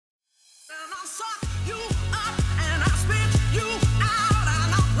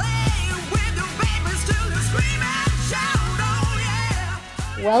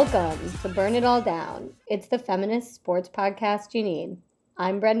Welcome to Burn It All Down. It's the feminist sports podcast you need.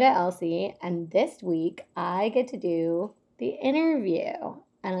 I'm Brenda Elsey, and this week I get to do the interview.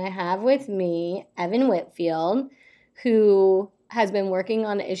 And I have with me Evan Whitfield, who has been working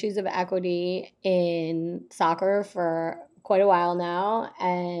on issues of equity in soccer for quite a while now.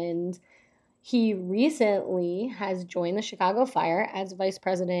 And he recently has joined the Chicago Fire as Vice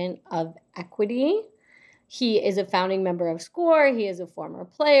President of Equity. He is a founding member of SCORE. He is a former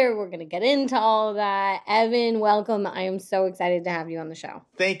player. We're going to get into all of that. Evan, welcome. I am so excited to have you on the show.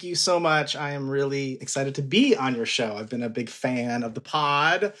 Thank you so much. I am really excited to be on your show. I've been a big fan of the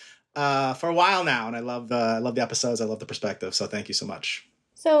pod for a while now, and I love the episodes. I love the perspective. So thank you so much.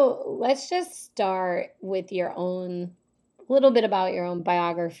 So let's just start with a little bit about your own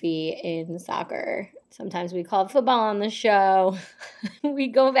biography in soccer. Sometimes we call it football on the show. We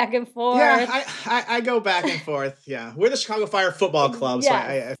go back and forth. Yeah, I go back and forth. Yeah, we're the Chicago Fire Football Club, so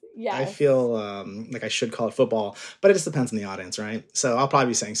I feel like I should call it football, but it just depends on the audience, right? So I'll probably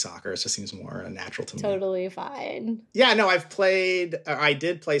be saying soccer. It just seems more natural to me. Totally fine. Yeah, no, I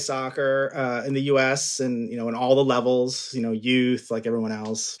did play soccer in the U.S. and, in all the levels, youth, like everyone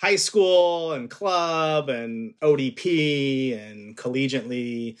else, high school and club and ODP and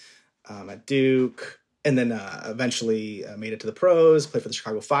collegiately at Duke. And then eventually made it to the pros, played for the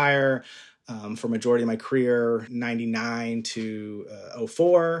Chicago Fire for a majority of my career, 99 to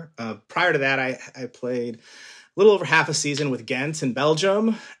 04. Prior to that, I played a little over half a season with Ghent in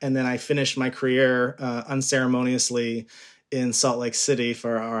Belgium. And then I finished my career unceremoniously in Salt Lake City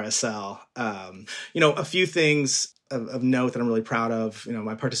for RSL. A few things of note that I'm really proud of,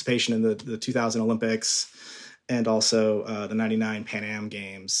 my participation in the 2000 Olympics and also the 99 Pan Am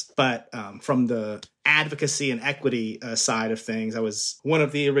Games. But from the advocacy and equity side of things, I was one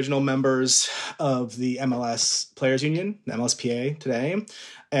of the original members of the MLS Players Union, the MLSPA today,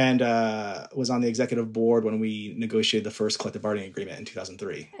 and was on the executive board when we negotiated the first collective bargaining agreement in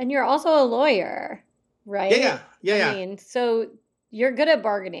 2003. And you're also a lawyer, right? Yeah. I mean, so you're good at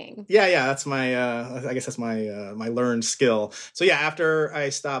bargaining. Yeah. That's my, I guess that's my learned skill. So yeah, after I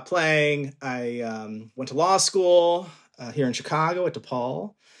stopped playing, I went to law school here in Chicago at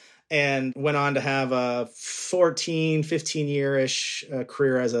DePaul and went on to have a 15 year-ish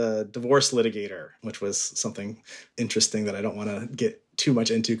career as a divorce litigator, which was something interesting that I don't want to get too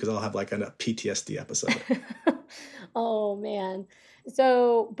much into because I'll have like a PTSD episode. Oh, man.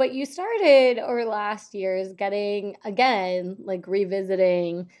 So, but you started over last year's getting, again, like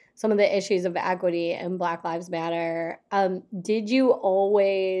revisiting some of the issues of equity and Black Lives Matter. Did you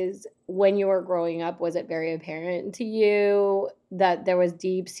always, when you were growing up, was it very apparent to you that there was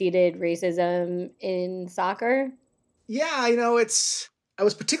deep-seated racism in soccer? Yeah, I was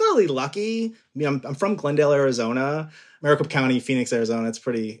particularly lucky. I'm from Glendale, Arizona, Maricopa County, Phoenix, Arizona. It's a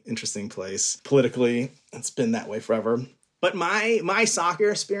pretty interesting place. Politically, it's been that way forever. But my soccer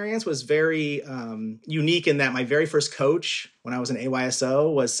experience was very unique in that my very first coach when I was in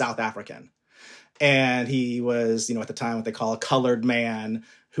AYSO was South African. And he was, at the time what they call a colored man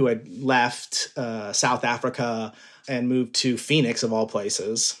who had left South Africa and moved to Phoenix of all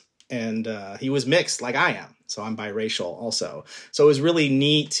places. And he was mixed like I am. So I'm biracial also. So it was really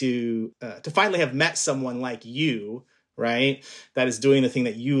neat to finally have met someone like you, right, that is doing the thing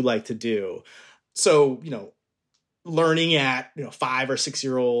that you like to do. So, learning at 5 or 6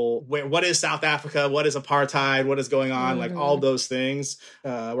 year old what is South Africa, what is apartheid, what is going on, like all those things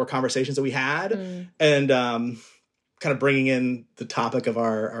were conversations that we had. And kind of bringing in the topic of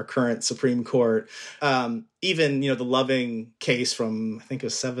our current Supreme Court, even the Loving case from I think it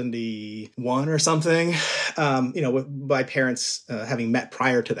was 71 or something, with my parents having met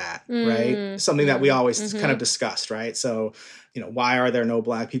prior to that, right? Something that we always kind of discussed, right? So why are there no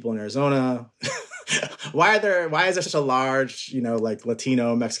Black people in Arizona? Why is there such a large, like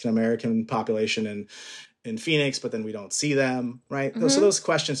Latino, Mexican American population in Phoenix, but then we don't see them, right? So those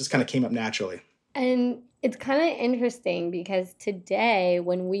questions just kind of came up naturally. And it's kind of interesting because today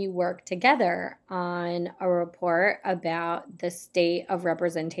when we work together on a report about the state of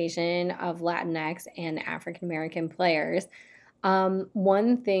representation of Latinx and African American players,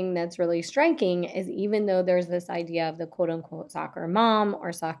 one thing that's really striking is even though there's this idea of the quote-unquote soccer mom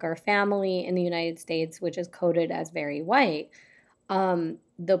or soccer family in the United States, which is coded as very white,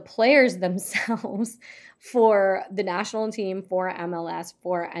 the players themselves for the national team, for MLS,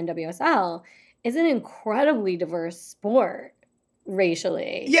 for NWSL is an incredibly diverse sport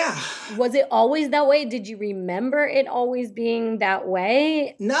racially. Yeah. Was it always that way? Did you remember it always being that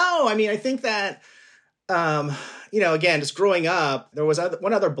way? No, I think that again, just growing up, there was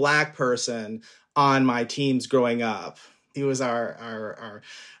one other Black person on my teams growing up. He was our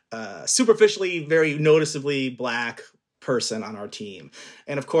superficially, very noticeably black person on our team.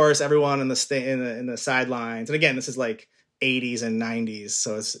 And of course, everyone in the sidelines. And again, this is like 80s and 90s.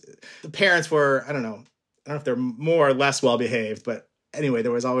 So the parents were, I don't know if they're more or less well behaved, but anyway,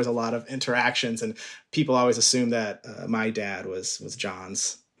 there was always a lot of interactions, and people always assumed that my dad was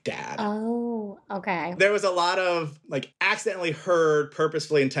John's dad. Oh, okay. There was a lot of like accidentally heard,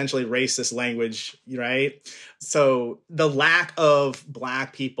 purposefully, intentionally racist language, right? So the lack of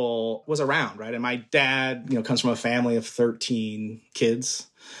black people was around, right? And my dad, comes from a family of 13 kids,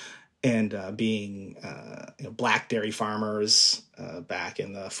 and being black dairy farmers back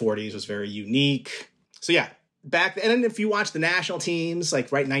in the 40s was very unique. So yeah, back then, and if you watch the national teams,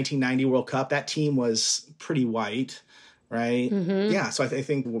 like 1990 World Cup, that team was pretty white. Right. Mm-hmm. Yeah. So I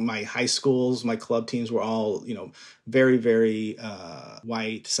think my high schools, my club teams were all, very, very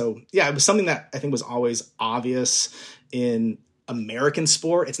white. So, yeah, it was something that I think was always obvious in American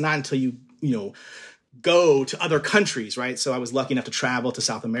sport. It's not until you go to other countries, right? So I was lucky enough to travel to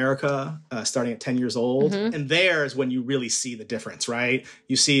South America starting at 10 years old. Mm-hmm. And there's when you really see the difference, right?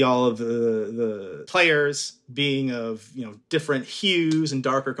 You see all of the players being of, different hues and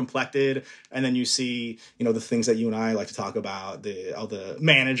darker complected. And then you see, the things that you and I like to talk about, all the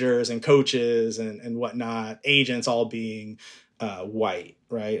managers and coaches and whatnot, agents all being white,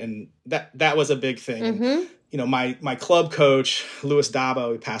 right? And that was a big thing. Mm-hmm. My club coach, Louis Dabo,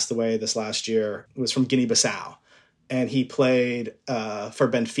 who passed away this last year, was from Guinea-Bissau. And he played for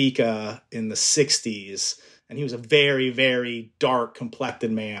Benfica in the 60s. And he was a very, very dark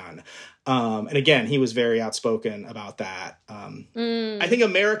complected man. And again, he was very outspoken about that. I think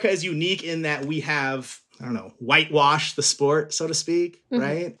America is unique in that we have, whitewashed the sport, so to speak, mm-hmm.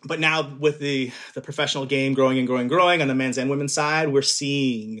 right? But now with the professional game growing and growing and growing on the men's and women's side, we're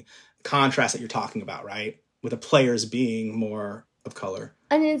seeing contrast that you're talking about, right? With the players being more of color.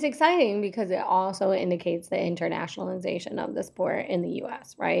 And it's exciting because it also indicates the internationalization of the sport in the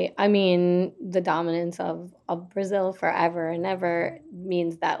U.S., right? I mean, the dominance of Brazil forever and ever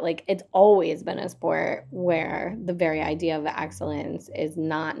means that, it's always been a sport where the very idea of excellence is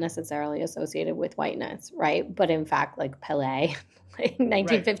not necessarily associated with whiteness, right? But in fact, Pelé,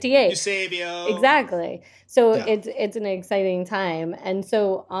 1958. Right. Eusebio. Exactly. So yeah. It's an exciting time. And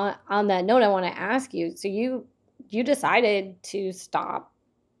so on that note, I want to ask you, so you decided to stop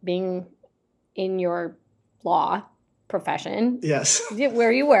being in your law profession. Yes.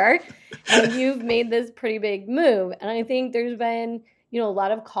 Where you were. And you've made this pretty big move. And I think there's been, a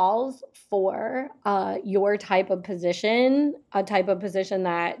lot of calls for your type of position, a type of position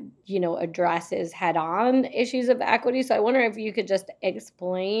that, addresses head-on issues of equity. So I wonder if you could just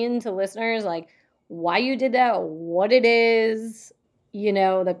explain to listeners, why you did that, what it is,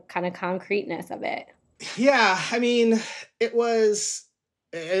 the kind of concreteness of it. Yeah, I mean, it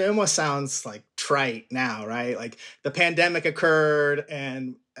almost sounds trite now, right? The pandemic occurred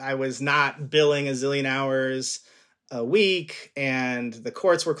and I was not billing a zillion hours a week and the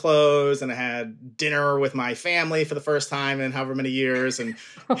courts were closed and I had dinner with my family for the first time in however many years. And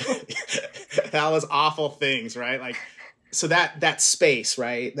that was awful things, right? So that space,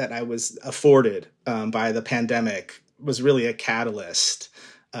 right, that I was afforded by the pandemic was really a catalyst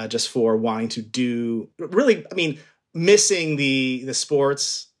just for wanting to do really, missing the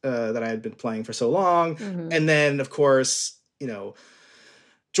sports that I had been playing for so long. Mm-hmm. And then, of course,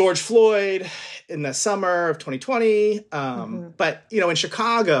 George Floyd in the summer of 2020. Mm-hmm. But, in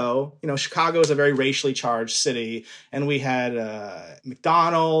Chicago, Chicago is a very racially charged city. And we had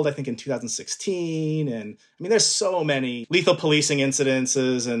McDonald, I think, in 2016. And there's so many lethal policing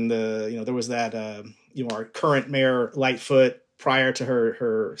incidences. And, there was that, our current mayor, Lightfoot, prior to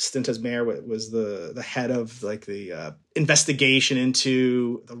her stint as mayor, was the head of the investigation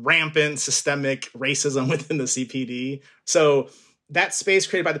into the rampant systemic racism within the CPD. So that space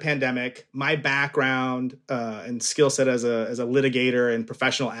created by the pandemic, my background and skill set as a litigator and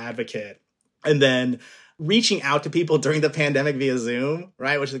professional advocate, and then reaching out to people during the pandemic via Zoom,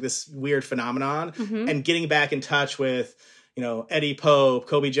 right, which is this weird phenomenon, mm-hmm. and getting back in touch with Eddie Pope,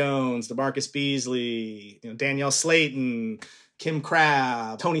 Kobe Jones, DeMarcus Beasley, Danielle Slayton, Kim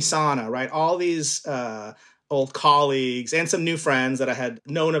Crabb, Tony Sana, right? All these old colleagues and some new friends that I had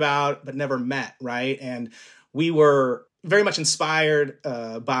known about but never met, right? And we were very much inspired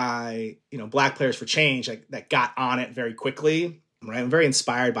by, Black Players for Change that got on it very quickly, right? I'm very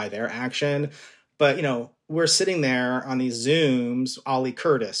inspired by their action. But, we're sitting there on these Zooms, Ollie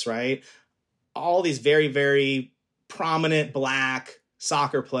Curtis, right? All these very, very prominent Black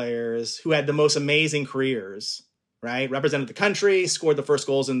soccer players who had the most amazing careers, right? Represented the country, scored the first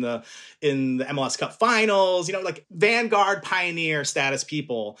goals in the MLS Cup finals, like vanguard pioneer status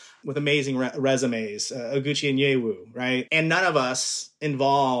people with amazing resumes, Oguchi and Yewu, right? And none of us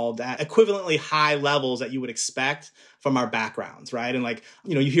involved at equivalently high levels that you would expect from our backgrounds, right? And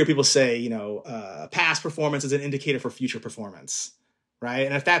you hear people say, past performance is an indicator for future performance, right?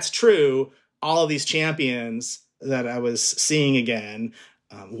 And if that's true, all of these champions that I was seeing again,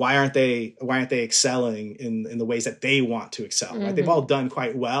 why aren't they excelling in the ways that they want to excel, right? They've all done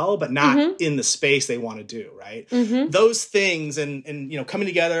quite well, but not in the space they want to do, right? Those things and coming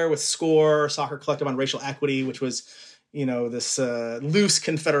together with SCORE, Soccer Collective on Racial Equity, which was this loose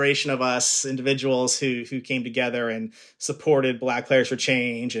confederation of us individuals who came together and supported Black Players for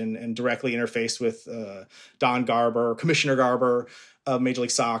Change and directly interfaced with Commissioner Garber of Major League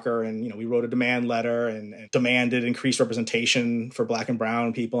Soccer. And, we wrote a demand letter and demanded increased representation for Black and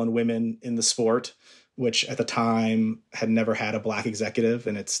brown people and women in the sport, which at the time had never had a Black executive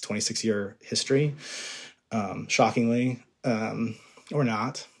in its 26-year history, shockingly, or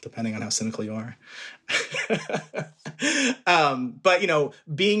not, depending on how cynical you are. But,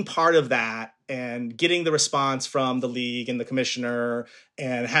 being part of that and getting the response from the league and the commissioner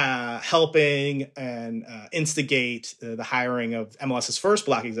and helping and instigate the hiring of MLS's first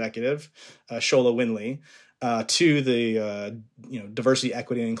Black executive, Shola Winley, to the diversity,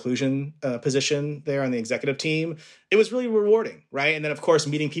 equity, and inclusion position there on the executive team, it was really rewarding, right? And then, of course,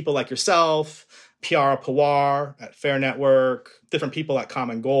 meeting people like yourself, Piara Pawar at Fair Network, different people at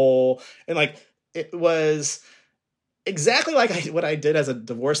Common Goal, and it was exactly what I did as a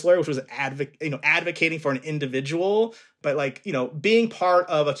divorce lawyer, which was advocating for an individual, but being part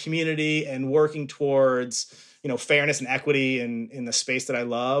of a community and working towards fairness and equity in the space that I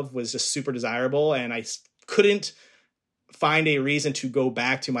love was just super desirable, and I couldn't find a reason to go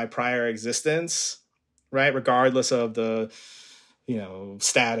back to my prior existence, right? Regardless of the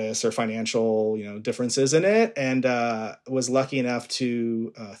status or financial differences in it, and was lucky enough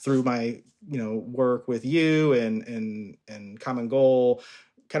to through my work with you and Common Goal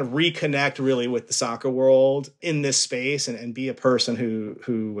kind of reconnect really with the soccer world in this space and be a person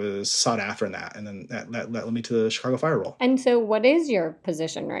who was sought after in that. And then that led me to the Chicago Fire role. And so what is your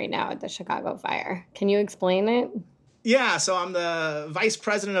position right now at the Chicago Fire? Can you explain it? Yeah, so I'm the Vice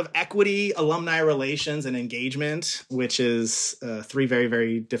President of Equity, Alumni Relations, and Engagement, which is three very,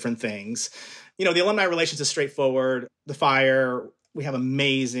 very different things. The alumni relations is straightforward. The Fire, we have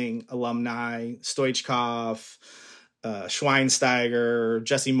amazing alumni, Stoichkov, Schweinsteiger,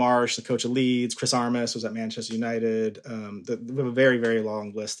 Jesse Marsh, the coach of Leeds, Chris Armas was at Manchester United. We have a very, very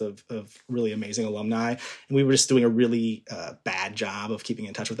long list of really amazing alumni. And we were just doing a really bad job of keeping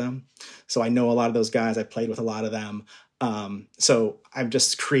in touch with them. So I know a lot of those guys. I played with a lot of them. So I've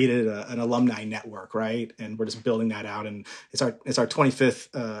just created an alumni network, right? And we're just building that out. And it's our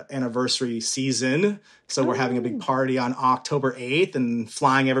 25th anniversary season. So we're having a big party on October 8th and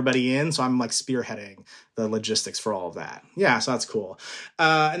flying everybody in. So I'm spearheading the logistics for all of that. Yeah, so that's cool.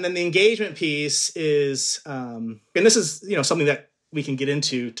 And then the engagement piece is, and this is, something that we can get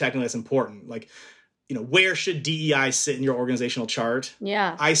into technically that's important. Where should DEI sit in your organizational chart?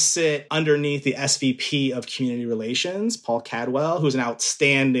 Yeah. I sit underneath the SVP of Community Relations, Paul Cadwell, who's an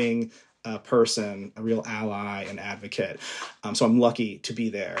outstanding person, a real ally and advocate. So I'm lucky to be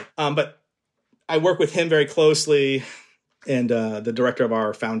there. But I work with him very closely and the director of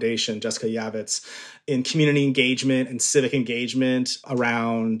our foundation, Jessica Yavitz, in community engagement and civic engagement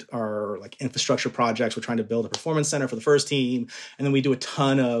around our infrastructure projects. We're trying to build a performance center for the first team. And then we do a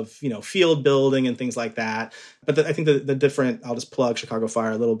ton of, field building and things like that. But I think the different, I'll just plug Chicago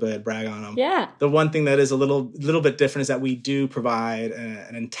Fire a little bit, brag on them. Yeah. The one thing that is a little bit different is that we do provide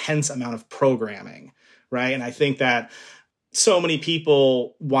an intense amount of programming, right? And I think that so many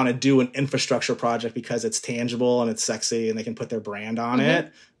people want to do an infrastructure project because it's tangible and it's sexy and they can put their brand on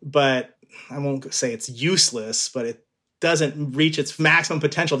it. But I won't say it's useless, but it doesn't reach its maximum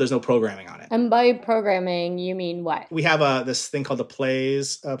potential. There's no programming on it. And by programming, you mean what? We have this thing called the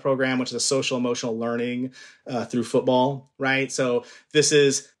PLAYS program, which is a social emotional learning through football, right? So this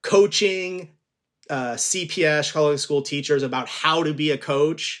is coaching CPS, Chicago School teachers about how to be a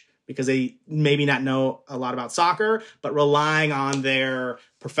coach, because they maybe not know a lot about soccer, but relying on their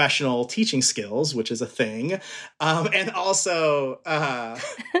professional teaching skills, which is a thing. And also,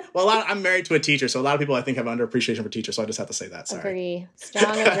 I'm married to a teacher, so a lot of people I think have underappreciation for teachers, so I just have to say that. Sorry. Agree.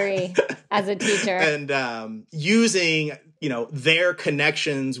 Strong agree as a teacher. And using their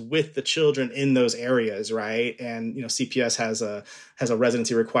connections with the children in those areas, right? And, CPS has a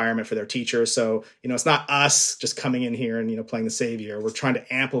residency requirement for their teachers. So, it's not us just coming in here and, playing the savior. We're trying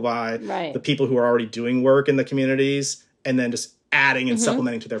to amplify the people who are already doing work in the communities and then just adding and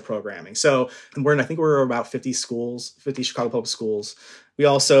supplementing to their programming. So I think we're about 50 schools, 50 Chicago public schools. We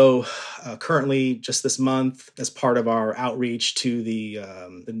also currently, just this month, as part of our outreach to the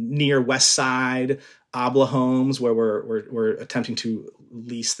near West Side Abla homes, where we're attempting to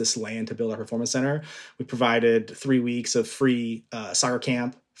lease this land to build our performance center, we provided 3 weeks of free soccer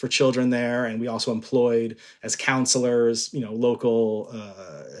camp for children there, and we also employed as counselors, local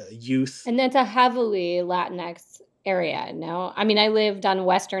youth. And that's a heavily Latinx area, no? I mean, I lived on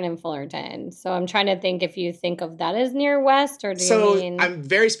Western and Fullerton, so I'm trying to think if you think of that as near West, or do you mean... I'm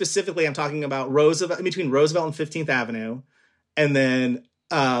very specifically, I'm talking about Roosevelt, between Roosevelt and 15th Avenue, and then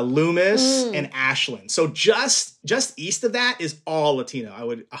Loomis and Ashland. So just east of that is all Latino. I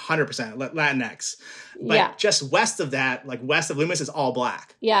would 100% Latinx. But just west of that, like west of Loomis, is all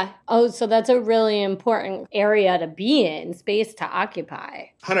Black. Yeah. Oh, so that's a really important area to be in, space to occupy.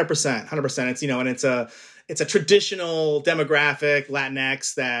 100%. It's a traditional demographic,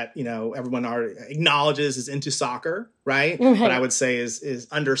 Latinx, that, everyone already acknowledges is into soccer, right? But I would say is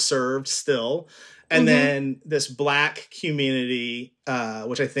underserved still. And then this Black community,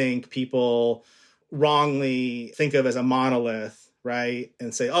 which I think people wrongly think of as a monolith, right?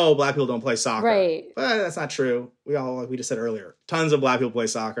 And say, oh, Black people don't play soccer. Right. But that's not true. Like we just said earlier, tons of Black people play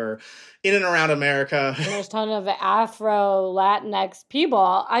soccer in and around America. And there's a ton of Afro Latinx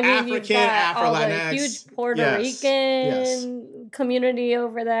people. I mean, you've got Afro Latinx, huge Puerto Rican community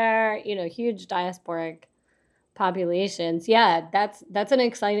over there, huge diasporic populations. Yeah, that's an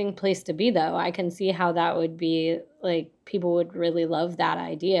exciting place to be, though. I can see how that would be, like, people would really love that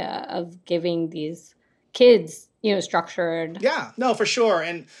idea of giving these kids, structured. Yeah, no, for sure.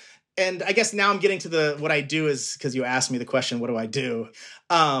 And I guess now I'm getting to what I do, is because you asked me the question, what do I do?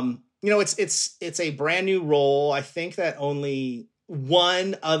 It's a brand new role. I think that only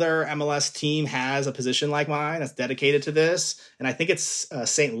one other MLS team has a position like mine that's dedicated to this. And I think it's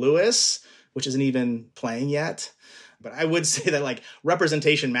St. Louis, which isn't even playing yet. But I would say that, like,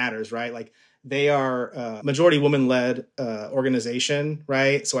 representation matters, right? Like, they are a majority woman-led organization,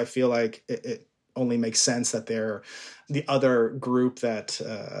 right? So I feel like it only makes sense that they're the other group that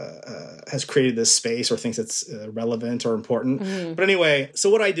has created this space or thinks it's relevant or important. But anyway, so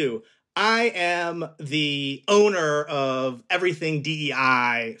what do I do? I am the owner of everything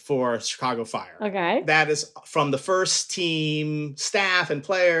DEI for Chicago Fire. Okay. That is from the first team staff and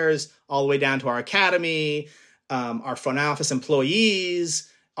players all the way down to our academy, our front office employees,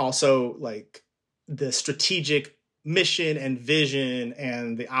 also like the strategic mission and vision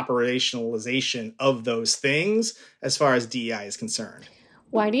and the operationalization of those things as far as DEI is concerned.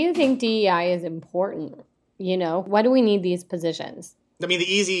 Why do you think DEI is important? Why do we need these positions? I mean, the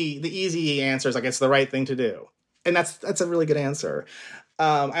easy answer is, like, it's the right thing to do. And that's a really good answer.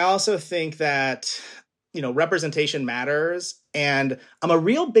 I also think that, representation matters. And I'm a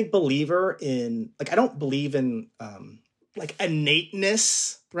real big believer in, like, I don't believe in, like,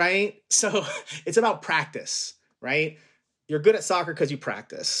 innateness, right? So it's about practice, right? You're good at soccer because you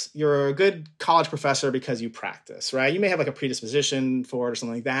practice. You're a good college professor because you practice, right? You may have, like, a predisposition for it or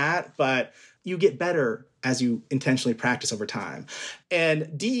something like that, but you get better as you intentionally practice over time.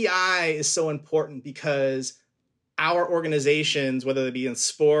 And DEI is so important because our organizations, whether they be in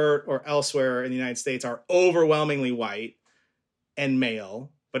sport or elsewhere in the United States, are overwhelmingly white and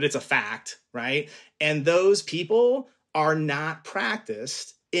male, but it's a fact, right? And those people are not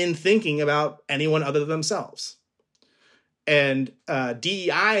practiced in thinking about anyone other than themselves. And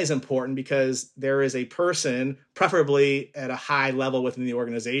DEI is important because there is a person, preferably at a high level within the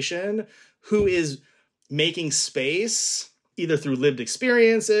organization, who is making space either through lived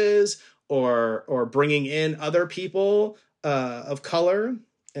experiences or bringing in other people of color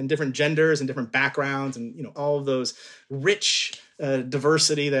and different genders and different backgrounds and all of those rich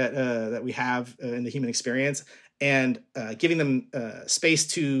diversity that we have in the human experience, and giving them space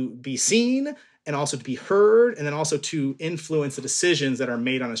to be seen and also to be heard, and then also to influence the decisions that are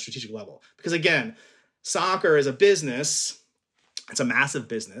made on a strategic level. Because again, soccer is a business. It's a massive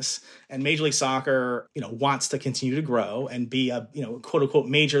business, and Major League Soccer, wants to continue to grow and be a, quote unquote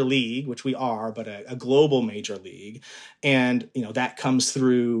major league, which we are, but a global major league. And, that comes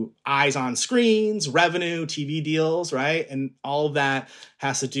through eyes on screens, revenue, TV deals, right? And all of that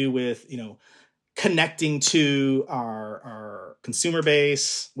has to do with, connecting to our consumer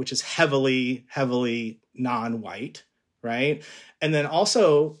base, which is heavily non-white, right? And then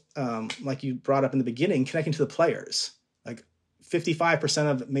also, like you brought up in the beginning, connecting to the players. Like,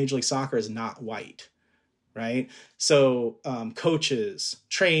 55% of Major League Soccer is not white, right? So coaches,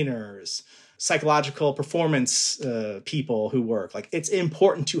 trainers, psychological performance people who work, like it's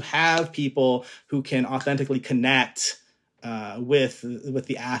important to have people who can authentically connect with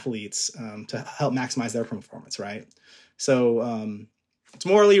the athletes to help maximize their performance, right? So it's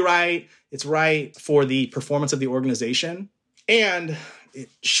morally right. It's right for the performance of the organization, and it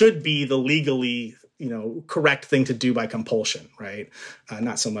should be the legally correct thing to do by compulsion, right?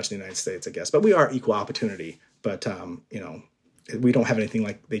 Not so much in the United States, I guess, but we are equal opportunity. But we don't have anything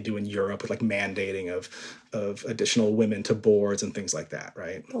like they do in Europe with like mandating of additional women to boards and things like that,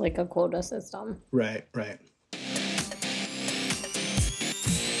 right? Like a quota system. Right.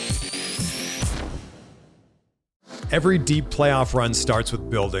 Every deep playoff run starts with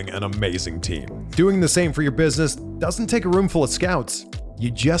building an amazing team. Doing the same for your business doesn't take a room full of scouts.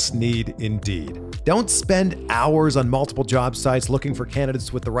 You just need Indeed. Don't spend hours on multiple job sites looking for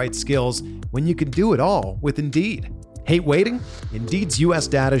candidates with the right skills when you can do it all with Indeed. Hate waiting? Indeed's US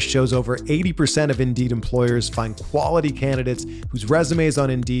data shows over 80% of Indeed employers find quality candidates whose resumes on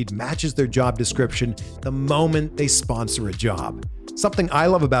Indeed matches their job description the moment they sponsor a job. Something I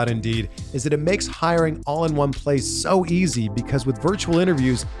love about Indeed is that it makes hiring all in one place so easy because with virtual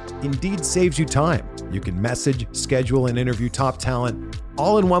interviews, Indeed saves you time. You can message, schedule, and interview top talent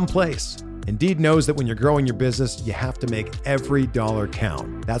all in one place. Indeed knows that when you're growing your business, you have to make every dollar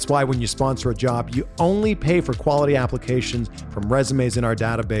count. That's why when you sponsor a job, you only pay for quality applications from resumes in our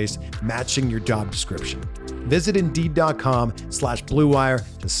database matching your job description. Visit Indeed.com/Blue Wire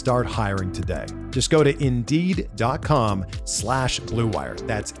to start hiring today. Just go to Indeed.com/Blue Wire.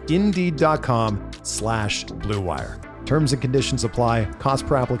 That's Indeed.com/Blue Wire. Terms and conditions apply. Cost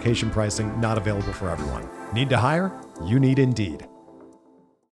per application pricing not available for everyone. Need to hire? You need Indeed.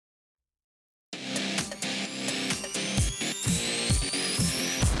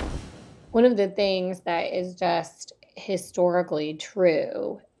 One of the things that is just historically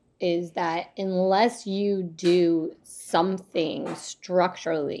true is that unless you do something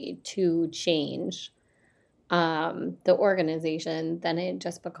structurally to change the organization, then it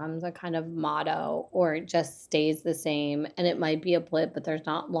just becomes a kind of motto, or it just stays the same. And it might be a blip, but there's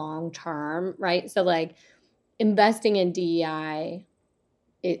not long term, right? So like investing in DEI,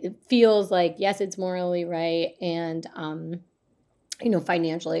 it feels like, yes, it's morally right and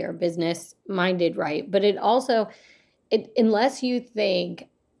financially or business minded, right? But it also, unless you think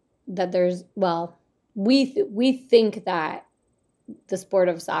that we think that the sport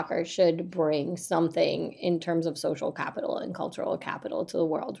of soccer should bring something in terms of social capital and cultural capital to the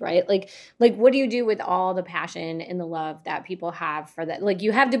world, right? Like what do you do with all the passion and the love that people have for that? Like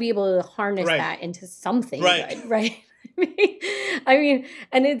you have to be able to harness that into something good, right? I mean,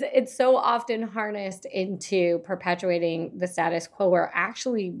 and it's so often harnessed into perpetuating the status quo, or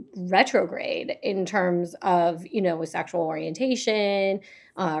actually retrograde in terms of, sexual orientation,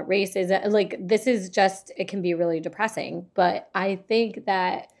 racism. Like this is just, it can be really depressing. But I think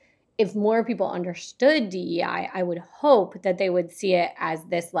that if more people understood DEI, I would hope that they would see it as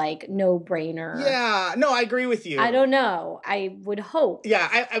this like no-brainer. Yeah, no, I agree with you. I don't know. I would hope. Yeah,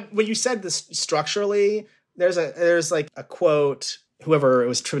 I when you said this structurally, there's like a quote, whoever it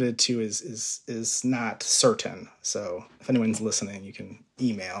was attributed to is not certain. So if anyone's listening, you can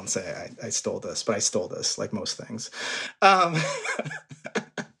email and say, I stole this, but I stole this, like most things.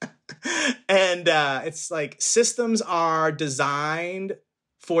 And it's like systems are designed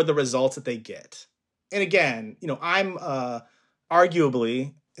for the results that they get. And again, I'm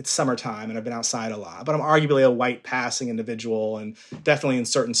arguably, it's summertime and I've been outside a lot, but I'm arguably a white passing individual, and definitely in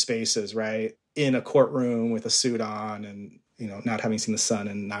certain spaces, right? In a courtroom with a suit on and, not having seen the sun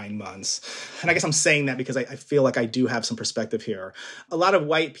in 9 months. And I guess I'm saying that because I feel like I do have some perspective here. A lot of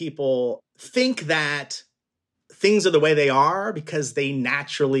white people think that things are the way they are because they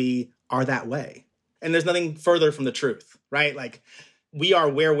naturally are that way. And there's nothing further from the truth, right? Like we are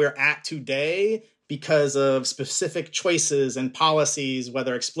where we're at today because of specific choices and policies,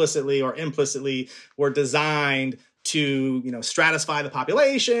 whether explicitly or implicitly, were designed to, stratify the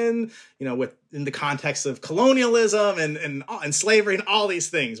population, in the context of colonialism and slavery and all these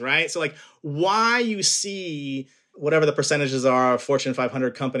things, right? So like why you see whatever the percentages are of Fortune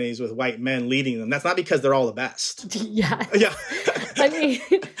 500 companies with white men leading them, that's not because they're all the best. Yeah. Yeah. I mean,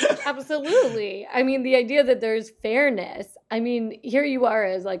 absolutely. I mean, the idea that there's fairness. I mean, here you are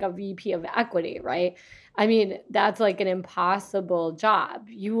as like a VP of equity, right? I mean, that's like an impossible job.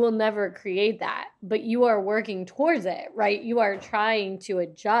 You will never create that, but you are working towards it, right? You are trying to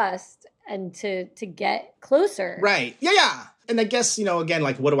adjust and to get closer. Right. Yeah. And I guess, again,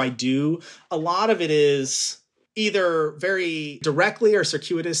 like, what do I do? A lot of it is either very directly or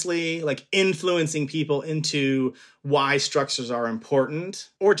circuitously like influencing people into why structures are important,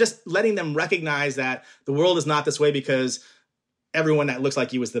 or just letting them recognize that the world is not this way because everyone that looks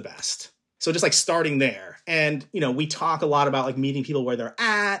like you is the best. So just like starting there. And, we talk a lot about like meeting people where they're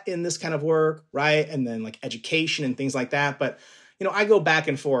at in this kind of work, right? And then like education and things like that. But, I go back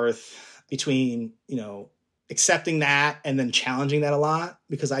and forth between, accepting that and then challenging that a lot,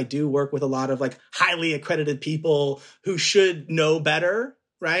 because I do work with a lot of like highly accredited people who should know better,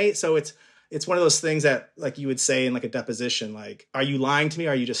 right? So it's one of those things that like you would say in like a deposition, like, are you lying to me or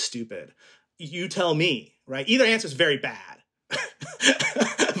are you just stupid? You tell me, right? Either answer is very bad.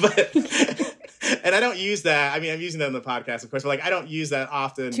 But and I don't use that. I mean, I'm using that in the podcast, of course, but like I don't use that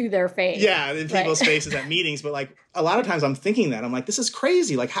often to their face. Yeah, in people's faces at meetings. But like a lot of times I'm thinking that. I'm like, this is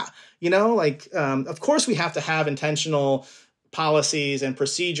crazy. Like how, of course we have to have intentional policies and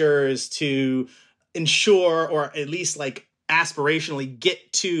procedures to ensure, or at least like aspirationally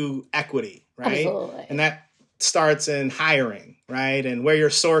get to equity, right? Absolutely. And that starts in hiring, right? And where you're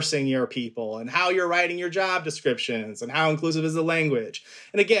sourcing your people and how you're writing your job descriptions and how inclusive is the language.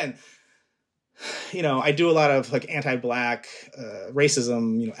 And again, I do a lot of like anti-Black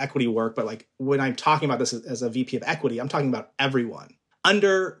racism, equity work. But like when I'm talking about this as a VP of equity, I'm talking about everyone,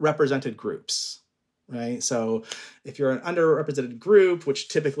 underrepresented groups, right? So if you're an underrepresented group, which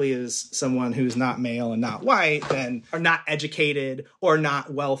typically is someone who's not male and not white, then are not educated or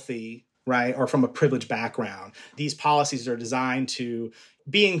not wealthy, right? Or from a privileged background. These policies are designed to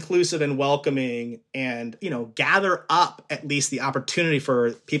be inclusive and welcoming and, gather up at least the opportunity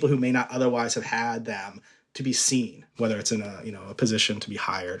for people who may not otherwise have had them to be seen, whether it's in a position to be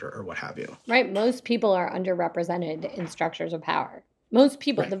hired or what have you. Right. Most people are underrepresented in structures of power. Most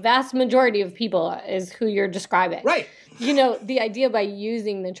people, the vast majority of people is who you're describing. Right. The idea by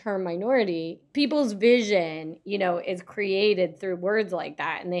using the term minority, people's vision, is created through words like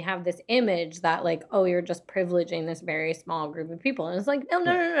that. And they have this image that like, oh, you're just privileging this very small group of people. And it's like,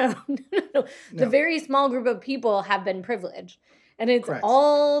 no. The very small group of people have been privileged. And it's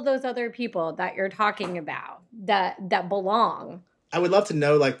all those other people that you're talking about that belong. I would love to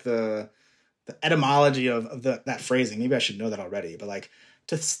know like the etymology of that phrasing. Maybe I should know that already, but like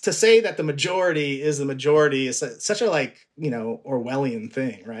to say that the majority is the majority is such a like, Orwellian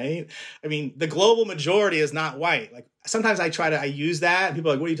thing, right? I mean, the global majority is not white. Like sometimes I use that and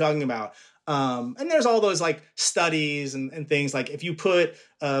people are like, what are you talking about? And there's all those like studies and things like if you put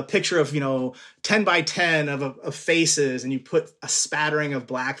a picture of, 10 by 10 of faces and you put a spattering of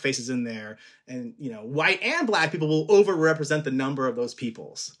Black faces in there and, white and Black people will overrepresent the number of those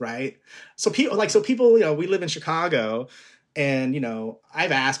peoples. Right. So people, we live in Chicago and,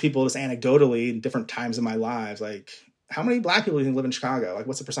 I've asked people just anecdotally in different times in my lives, like how many Black people do you think live in Chicago? Like,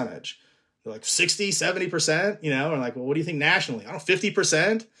 what's the percentage? They're like 60, 70%, or like, well, what do you think nationally? I don't know,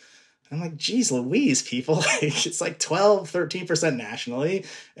 50%. I'm like, geez, Louise, people, like, it's like 12, 13% nationally,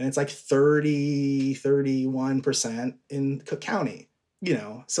 and it's like 30, 31% in Cook County,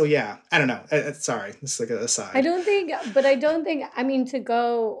 So yeah, I don't know. Sorry, this is like an aside. I don't think,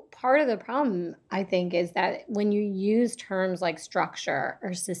 part of the problem, I think, is that when you use terms like structure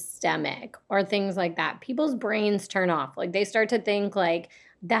or systemic or things like that, people's brains turn off. Like they start to think like,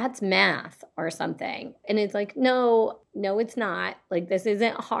 that's math or something. And it's like, no, it's not. Like, this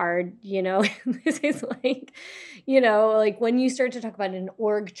isn't hard, This is like, like when you start to talk about an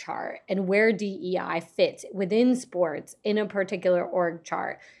org chart and where DEI fits within sports in a particular org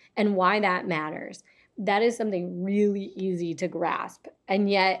chart and why that matters, that is something really easy to grasp. And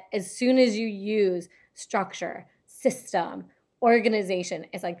yet, as soon as you use structure, system, organization,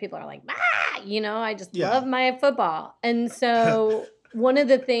 it's like people are like, I just love my football. And so... One of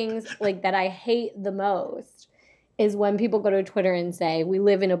the things like that I hate the most is when people go to Twitter and say, we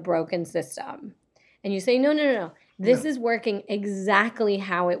live in a broken system. And you say, no. This is working exactly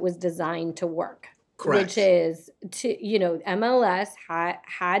how it was designed to work. Correct. Which is, MLS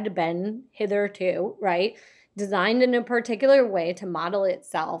had been hitherto, right, designed in a particular way to model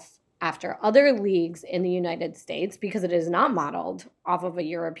itself after other leagues in the United States because it is not modeled off of a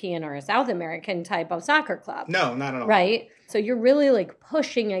European or a South American type of soccer club. No, not at all. Right? So you're really like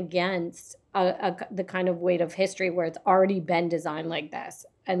pushing against the kind of weight of history where it's already been designed like this.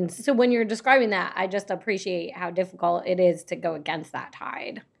 And so when you're describing that, I just appreciate how difficult it is to go against that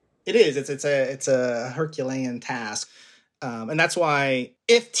tide. It is. It's a Herculean task. And that's why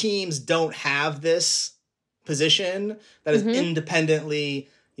if teams don't have this position that is independently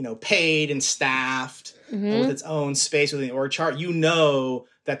paid and staffed with its own space within the org chart,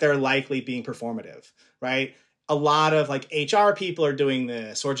 that they're likely being performative, right? a lot of like HR people are doing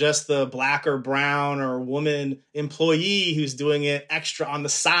this, or just the Black or brown or woman employee who's doing it extra on the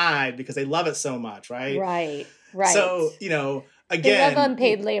side because they love it so much, right? Right. So, again, they love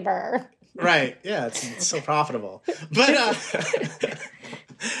unpaid labor. Right. Yeah, it's so profitable. But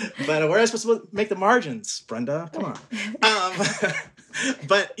but where am I supposed to make the margins, Brenda? Come on.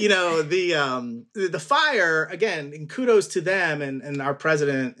 But the fire, again, and kudos to them and our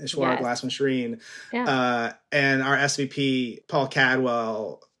president Ishwara Glassman-Shireen, and our SVP Paul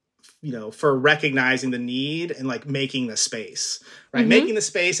Cadwell, for recognizing the need and like making the space, right? Mm-hmm. Making the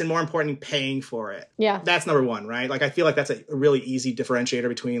space, and more importantly, paying for it. Yeah. That's number one, right? Like, I feel like that's a really easy differentiator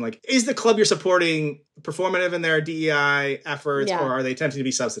between like, is the club you're supporting performative in their DEI efforts, or are they attempting to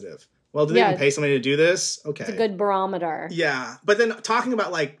be substantive? Well, do they even pay somebody to do this? Okay. It's a good barometer. Yeah. But then talking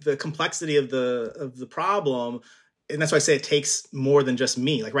about like the complexity of the problem, and that's why I say it takes more than just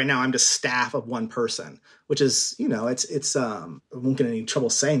me. Like right now I'm just staff of one person, which is, it's I won't get any trouble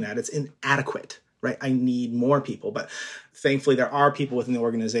saying that. It's inadequate, right? I need more people. But thankfully there are people within the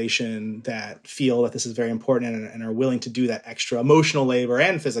organization that feel that this is very important and are willing to do that extra emotional labor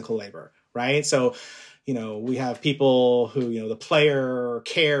and physical labor, right? So, we have people who, the player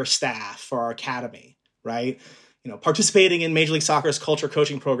care staff for our academy, right? Participating in Major League Soccer's culture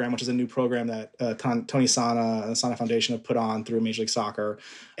coaching program, which is a new program that Tony Sana and the Sana Foundation have put on through Major League Soccer,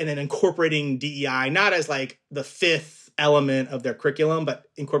 and then incorporating DEI, not as like the fifth element of their curriculum, but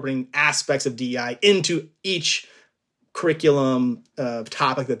incorporating aspects of DEI into each curriculum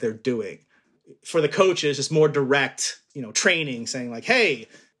topic that they're doing. For the coaches, it's more direct, training, saying like, hey,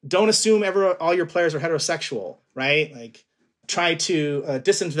 don't assume all your players are heterosexual, right? Like, try to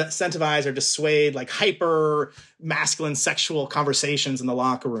disincentivize or dissuade like hyper masculine sexual conversations in the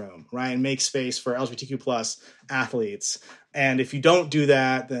locker room, right? And make space for LGBTQ plus athletes. And if you don't do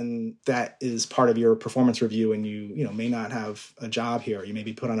that, then that is part of your performance review, and you may not have a job here. You may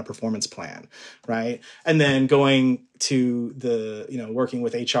be put on a performance plan, right? And then going to the, working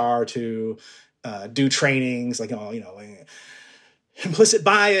with HR to do trainings like, implicit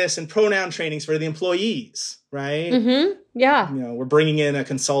bias and pronoun trainings for the employees, right? Mm-hmm. Yeah. We're bringing in a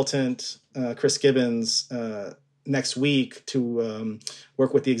consultant, Chris Gibbons, next week to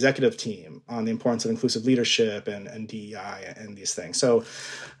work with the executive team on the importance of inclusive leadership and DEI and these things. So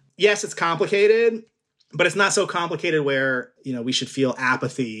yes, it's complicated, but it's not so complicated where, we should feel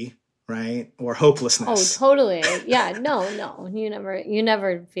apathy, right? Or hopelessness. Oh, totally. Yeah. No, you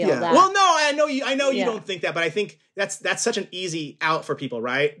never feel that. Well, no, I know you don't think that, but I think that's such an easy out for people,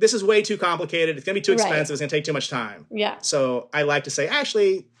 right? This is way too complicated. It's going to be too expensive. Right. It's going to take too much time. Yeah. So I like to say,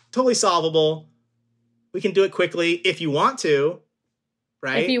 actually, totally solvable. We can do it quickly if you want to,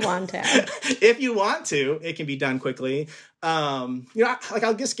 right? If you want to. If you want to, it can be done quickly. I'll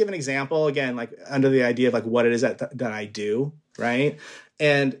just give an example again, like under the idea of like what it is that I do, right?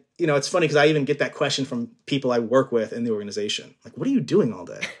 And it's funny because I even get that question from people I work with in the organization. Like, what are you doing all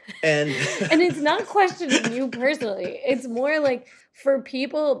day? And it's not questioning you personally. It's more like for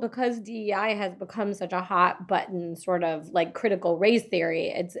people, because DEI has become such a hot button sort of like critical race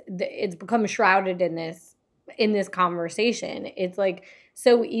theory. It's become shrouded in this conversation. It's like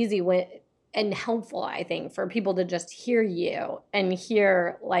so easy and helpful, I think, for people to just hear you and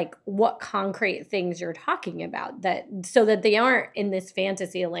hear like what concrete things you're talking about, so that they aren't in this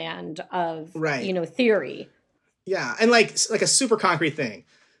fantasy land of, theory. Yeah. And like a super concrete thing,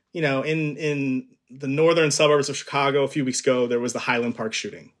 in the northern suburbs of Chicago a few weeks ago, there was the Highland Park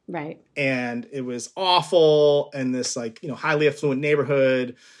shooting. Right. And it was awful. And this highly affluent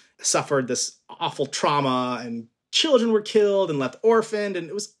neighborhood suffered this awful trauma, and children were killed and left orphaned. And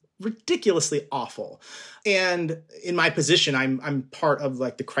it was ridiculously awful. And in my position, I'm part of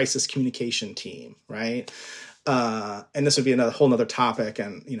like the crisis communication team, right? And this would be whole nother topic,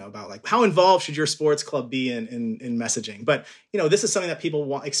 and about like how involved should your sports club be in messaging. But this is something that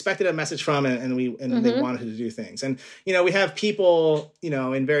people expected a message from, and they wanted to do things. And we have people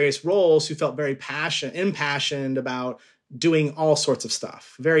in various roles who felt very impassioned about doing all sorts of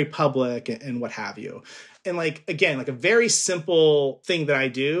stuff, very public and what have you. And like, again, like a very simple thing that I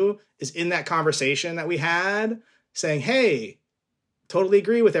do is in that conversation that we had saying, hey, totally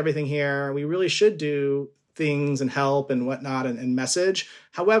agree with everything here. We really should do things and help and whatnot and message.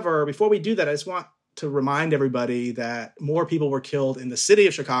 However, before we do that, I just want to remind everybody that more people were killed in the city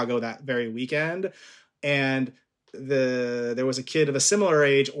of Chicago that very weekend. And there was a kid of a similar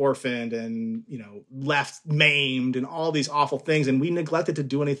age orphaned and, left maimed and all these awful things. And we neglected to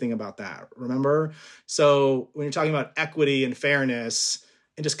do anything about that. Remember? So when you're talking about equity and fairness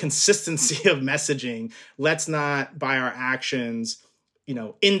and just consistency of messaging, let's not by our actions,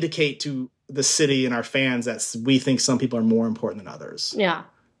 indicate to the city and our fans that we think some people are more important than others. Yeah.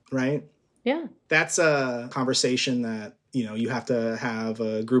 Right? Yeah. That's a conversation that, you have to have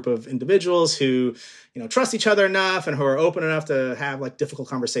a group of individuals who, trust each other enough and who are open enough to have like difficult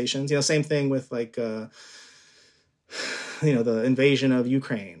conversations. Same thing with like, the invasion of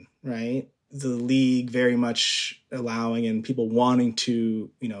Ukraine, right? The league very much allowing and people wanting to,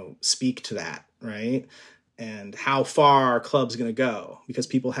 speak to that, right? And how far our club's going to go because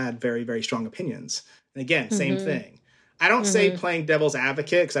people had very, very strong opinions. And again, same thing. I don't say playing devil's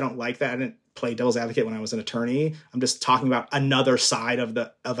advocate because I don't like that. I didn't play devil's advocate when I was an attorney. I'm just talking about another side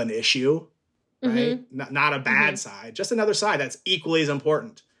of an issue, right? Not a bad side, just another side that's equally as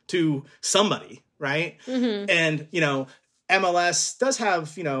important to somebody, right? And, MLS does have,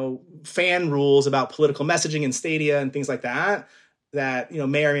 fan rules about political messaging in stadia and things like that,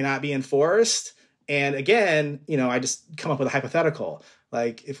 may or may not be enforced. And again, I just come up with a hypothetical.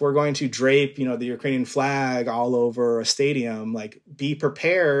 Like if we're going to drape, the Ukrainian flag all over a stadium, like be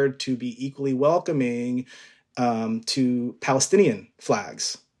prepared to be equally welcoming to Palestinian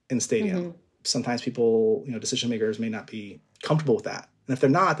flags in the stadium. Sometimes people, decision makers may not be comfortable with that. And if they're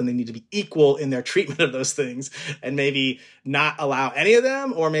not, then they need to be equal in their treatment of those things and maybe not allow any of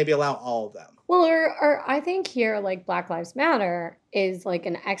them or maybe allow all of them. Well, or I think here, like Black Lives Matter is like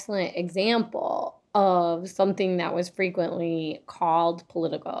an excellent example of something that was frequently called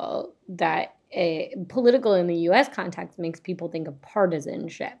political, that political in the U.S. context makes people think of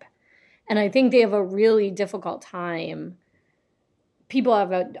partisanship. And I think they have a really difficult time. People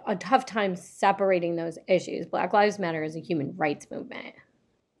have a tough time separating those issues. Black Lives Matter is a human rights movement.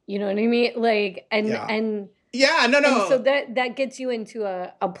 You know what I mean? Like, and so that gets you into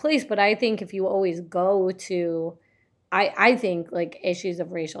a place. But I think if you always go to, I think like issues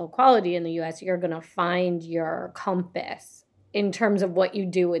of racial equality in the U.S., you're going to find your compass in terms of what you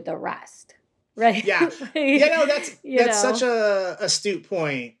do with the rest, right? Yeah, that's such a astute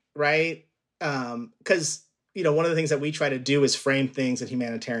point, right? Because one of the things that we try to do is frame things in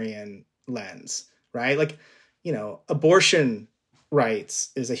humanitarian lens, right? Like, abortion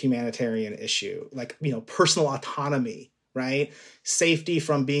rights is a humanitarian issue, like personal autonomy, right? Safety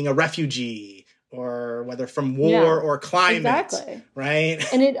from being a refugee. Or whether from war or climate, right?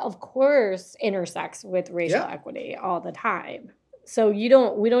 And it, of course, intersects with racial equity all the time. So we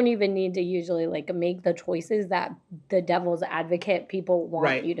don't even need to usually like make the choices that the devil's advocate people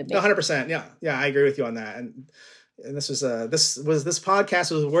want you to make. 100%. Yeah, I agree with you on that. And this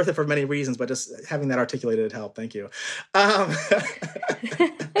podcast was worth it for many reasons, but just having that articulated helped. Thank you.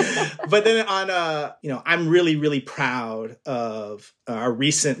 But then I'm really, really proud of our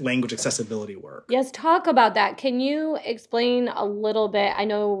recent language accessibility work. Yes, talk about that. Can you explain a little bit? I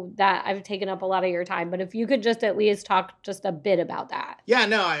know that I've taken up a lot of your time, but if you could just at least talk just a bit about that. Yeah,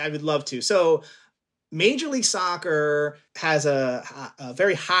 no, I would love to. So Major League Soccer has a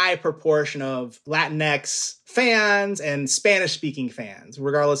very high proportion of Latinx fans and Spanish-speaking fans,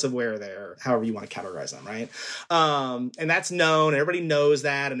 regardless of where they're, however you want to categorize them, right? And that's known. Everybody knows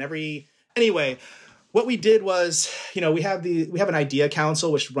that. Anyway, what we did was, we have an idea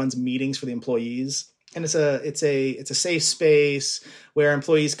council which runs meetings for the employees, and it's a safe space where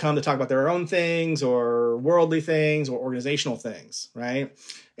employees come to talk about their own things or worldly things or organizational things, right?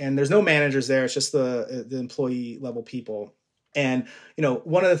 And there's no managers there. It's just the employee level people. And,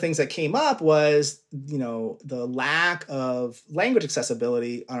 one of the things that came up was, the lack of language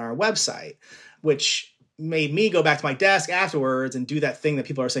accessibility on our website, which made me go back to my desk afterwards and do that thing that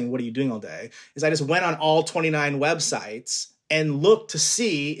people are saying, what are you doing all day? Is I just went on all 29 websites and looked to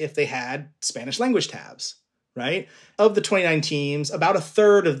see if they had Spanish language tabs, right? Of the 29 teams, about a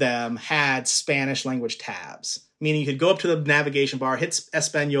third of them had Spanish language tabs, meaning you could go up to the navigation bar, hit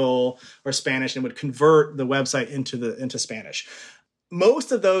Espanol or Spanish, and it would convert the website into Spanish.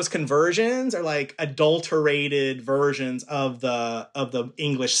 Most of those conversions are like adulterated versions of the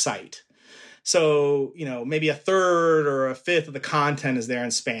English site. So, maybe a third or a fifth of the content is there in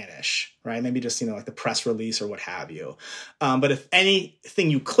Spanish, right? Maybe just, like the press release or what have you. But if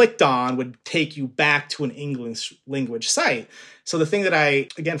anything you clicked on would take you back to an English language site. So the thing that I,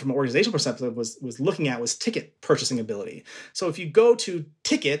 again, from an organizational perspective was looking at was ticket purchasing ability. So if you go to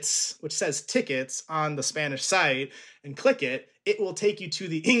tickets, which says tickets on the Spanish site and click it, it will take you to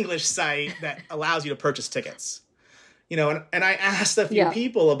the English site that allows you to purchase tickets. And I asked a few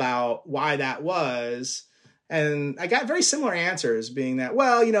people about why that was, and I got very similar answers, being that,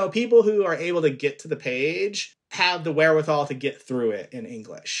 people who are able to get to the page have the wherewithal to get through it in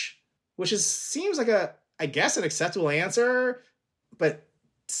English, which seems like an acceptable answer, but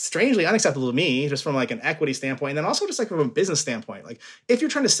strangely unacceptable to me, just from like an equity standpoint, and then also just like from a business standpoint. Like, if you're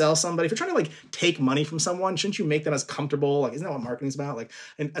trying to sell somebody, if you're trying to like take money from someone, shouldn't you make them as comfortable? Like, isn't that what marketing's about? Like,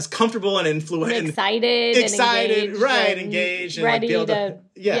 and as comfortable and influential, excited, right? Engaged, and ready like,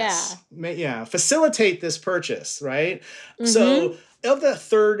 be able to facilitate this purchase, right? Mm-hmm. So, of the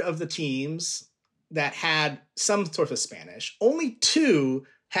third of the teams that had some sort of Spanish, only 2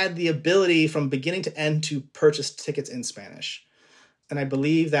 had the ability from beginning to end to purchase tickets in Spanish. And I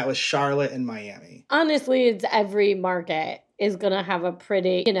believe that was Charlotte and Miami. Honestly, it's every market is going to have a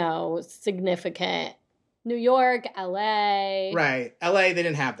pretty, significant. New York, LA. Right. LA, they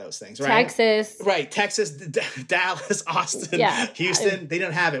didn't have those things, right? Texas. Right. Texas, Dallas, Austin, Houston, they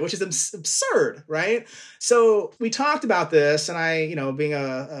didn't have it, which is absurd, right? So we talked about this, and I, being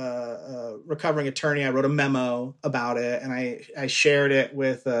a recovering attorney, I wrote a memo about it, and I shared it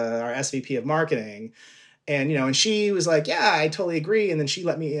with our SVP of marketing. And, and she was like, yeah, I totally agree. And then she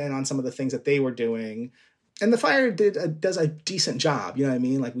let me in on some of the things that they were doing. And the Fire does a decent job. You know what I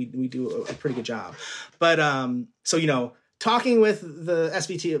mean? Like, we do a pretty good job. But, so, talking with the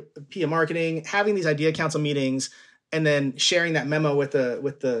SVP of marketing, having these idea council meetings, and then sharing that memo with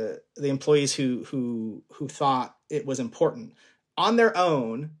the employees who thought it was important on their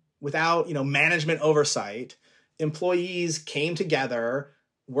own, without, management oversight, employees came together,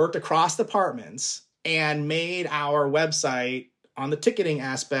 worked across departments, and made our website on the ticketing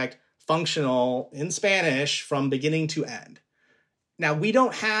aspect functional in Spanish from beginning to end. Now, we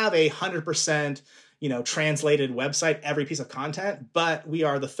don't have 100%, translated website, every piece of content, but we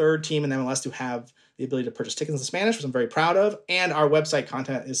are the third team in MLS to have the ability to purchase tickets in Spanish, which I'm very proud of. And our website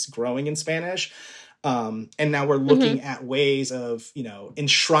content is growing in Spanish. And now we're looking at ways of,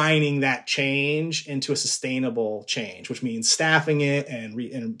 enshrining that change into a sustainable change, which means staffing it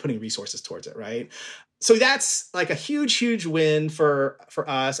and putting resources towards it, right? So that's like a huge, huge win for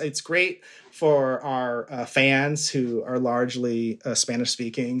us. It's great for our fans who are largely Spanish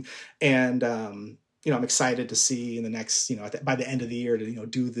speaking. And, I'm excited to see in the next, by the end of the year to,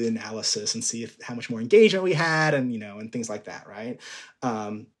 do the analysis and see how much more engagement we had and, and things like that. Right.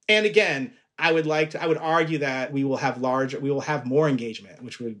 And again, I would argue that we will have more engagement,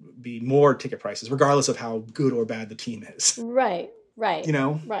 which would be more ticket prices, regardless of how good or bad the team is. Right. Right.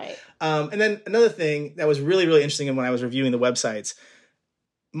 Right. And then another thing that was really, really interesting when I was reviewing the websites,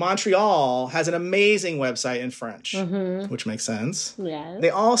 Montreal has an amazing website in French, which makes sense. Yeah. They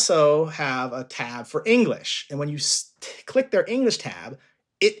also have a tab for English. And when you click their English tab,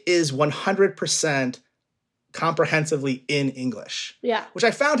 it is 100% comprehensively in English. Yeah. Which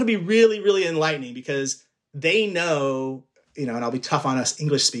I found to be really, really enlightening, because they know, and I'll be tough on us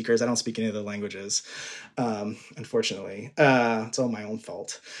English speakers. I don't speak any of the languages, unfortunately. It's all my own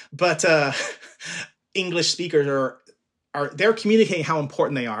fault. But English speakers they're communicating how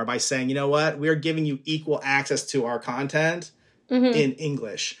important they are by saying, you know what, we're giving you equal access to our content in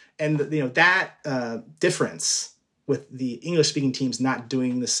English. And, that difference with the English speaking teams not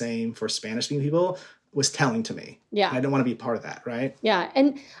doing the same for Spanish speaking people was telling to me. Yeah. And I don't want to be a part of that, right? Yeah.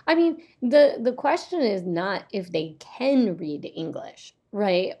 And I mean, the question is not if they can read English,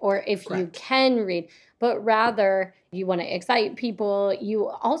 right? Or if you can read, but rather you want to excite people. You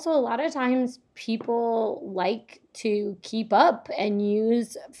also, a lot of times people like to keep up and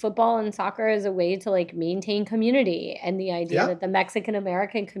use football and soccer as a way to like maintain community. And the idea that the Mexican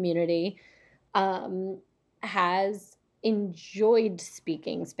American community has enjoyed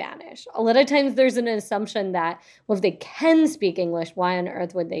speaking Spanish. A lot of times there's an assumption that, well, if they can speak English, why on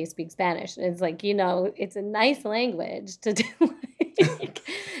earth would they speak Spanish? And it's like, it's a nice language to do.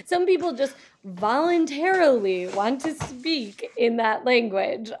 Some people just voluntarily want to speak in that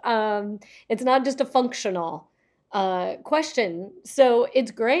language. It's not just a functional question. So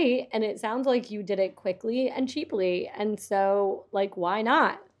it's great. And it sounds like you did it quickly and cheaply. And so, like, why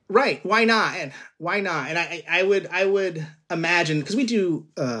not? Right. Why not? And I would imagine, because we do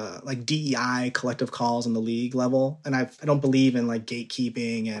like DEI collective calls on the league level, and I don't believe in like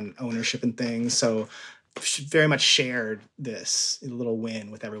gatekeeping and ownership and things. So very much shared this little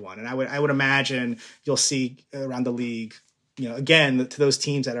win with everyone. And I would imagine you'll see around the league, again, to those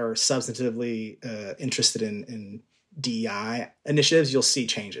teams that are substantively interested in DEI initiatives, you'll see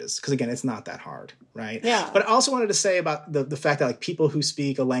changes, because again, it's not that hard, right? Yeah. But I also wanted to say about the fact that like people who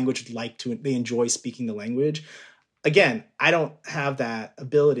speak a language they enjoy speaking the language. Again, I don't have that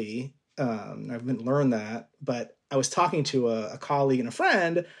ability. I haven't learned that, but I was talking to a colleague and a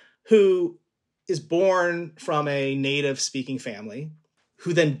friend who is born from a native speaking family,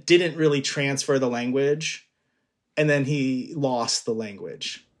 who then didn't really transfer the language, and then he lost the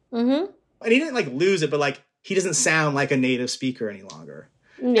language. And he didn't like lose it, but like he doesn't sound like a native speaker any longer.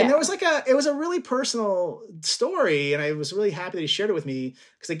 And there was it was a really personal story, and I was really happy that he shared it with me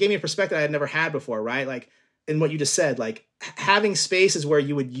because it gave me a perspective I had never had before, right? Like, in what you just said, like having spaces where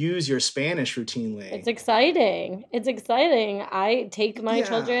you would use your Spanish routinely. It's exciting. I take my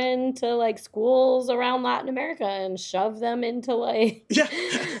children to like schools around Latin America and shove them into like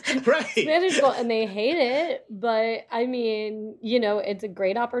right. Spanish school, and they hate it. But I mean, it's a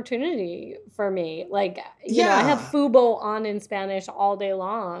great opportunity for me. Like, you know, I have Fubo on in Spanish all day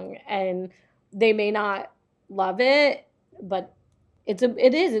long, and they may not love it, but it's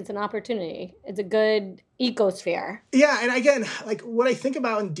an opportunity. It's a good ecosphere. Yeah. And again, like what I think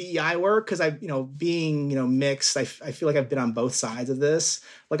about in DEI work, because being, mixed, I feel like I've been on both sides of this.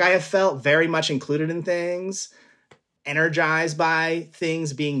 Like I have felt very much included in things, energized by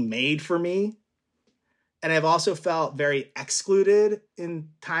things being made for me. And I've also felt very excluded in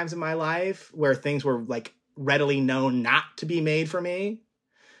times in my life where things were like readily known not to be made for me.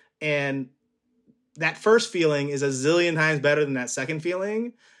 And that first feeling is a zillion times better than that second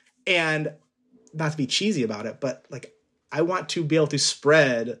feeling. And not to be cheesy about it, but like, I want to be able to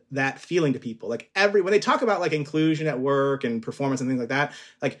spread that feeling to people. Like when they talk about like inclusion at work and performance and things like that,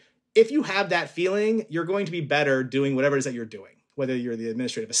 like if you have that feeling, you're going to be better doing whatever it is that you're doing, whether you're the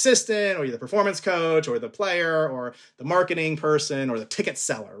administrative assistant or you're the performance coach or the player or the marketing person or the ticket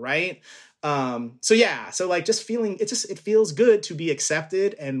seller. Right. So like just feeling, it feels good to be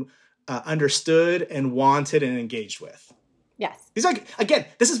accepted and understood and wanted and engaged with. Yes. He's like, again,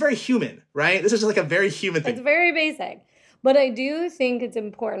 this is very human, right? This is just like a very human thing. It's very basic. But I do think it's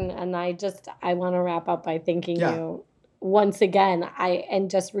important, and I want to wrap up by thanking you once again,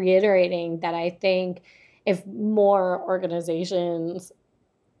 and just reiterating that I think if more organizations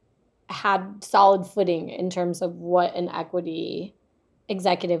had solid footing in terms of what an equity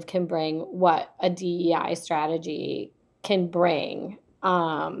executive can bring, what a DEI strategy can bring,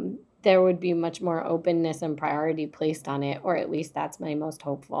 there would be much more openness and priority placed on it, or at least that's my most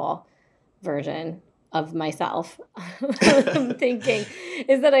hopeful version of myself. I'm thinking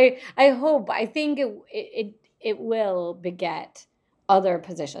is that I think it will beget other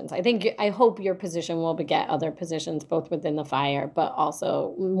positions. I hope your position will beget other positions, both within the Fire, but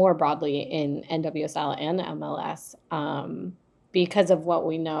also more broadly in NWSL and MLS, because of what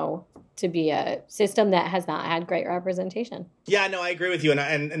we know to be a system that has not had great representation. Yeah, no, I agree with you.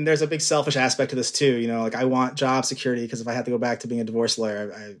 And there's a big selfish aspect to this too. You know, like I want job security because if I had to go back to being a divorce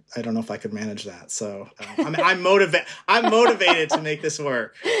lawyer, I don't know if I could manage that. So I'm motivated to make this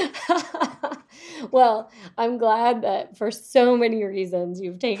work. Well, I'm glad that for so many reasons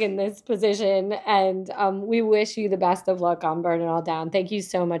you've taken this position, and we wish you the best of luck on Burn It All Down. Thank you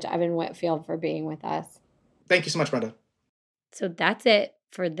so much, Evan Whitfield, for being with us. Thank you so much, Brenda. So that's it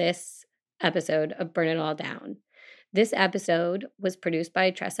for this episode of Burn It All Down. This episode was produced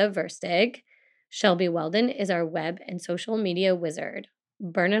by Tressa Verstig. Shelby Weldon is our web and social media wizard.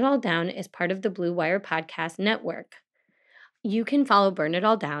 Burn It All Down is part of the Blue Wire Podcast Network. You can follow Burn It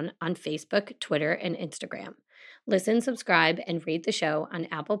All Down on Facebook, Twitter, and Instagram. Listen, subscribe, and rate the show on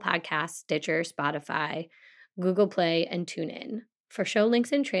Apple Podcasts, Stitcher, Spotify, Google Play, and TuneIn. For show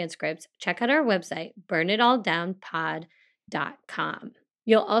links and transcripts, check out our website, burnitalldownpod.com.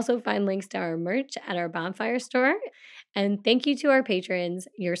 You'll also find links to our merch at our Bonfire store. And thank you to our patrons.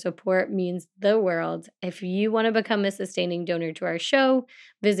 Your support means the world. If you want to become a sustaining donor to our show,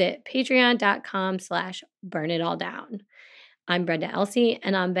 visit patreon.com/burnitalldown. I'm Brenda Elsey,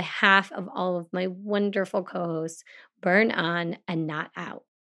 and on behalf of all of my wonderful co-hosts, burn on and not out.